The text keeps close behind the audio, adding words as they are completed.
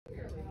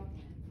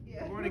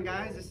morning,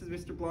 guys. This is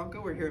Mr. Blanco.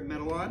 We're here at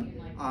Medalon.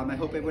 I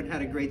hope everyone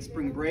had a great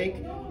spring break.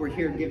 We're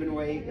here giving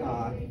away,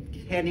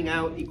 handing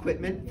out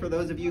equipment for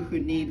those of you who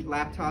need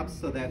laptops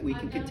so that we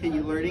can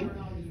continue learning.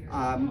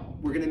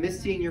 We're going to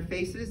miss seeing your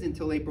faces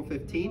until April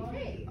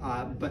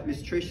 15th, but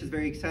Miss Trish is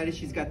very excited.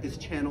 She's got this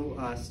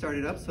channel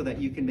started up so that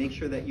you can make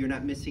sure that you're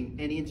not missing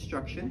any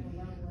instruction.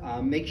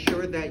 Make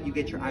sure that you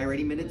get your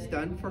iReady minutes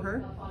done for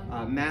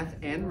her, math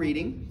and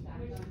reading.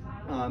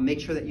 Make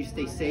sure that you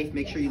stay safe.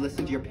 Make sure you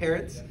listen to your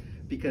parents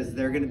because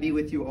they're going to be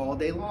with you all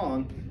day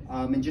long.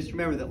 And just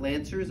remember that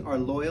Lancers are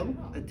loyal,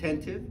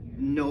 attentive,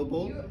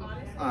 noble,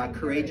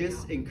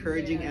 courageous,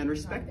 encouraging, and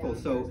respectful.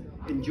 So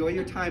enjoy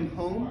your time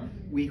home.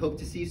 We hope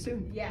to see you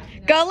soon.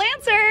 Go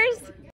Lancers!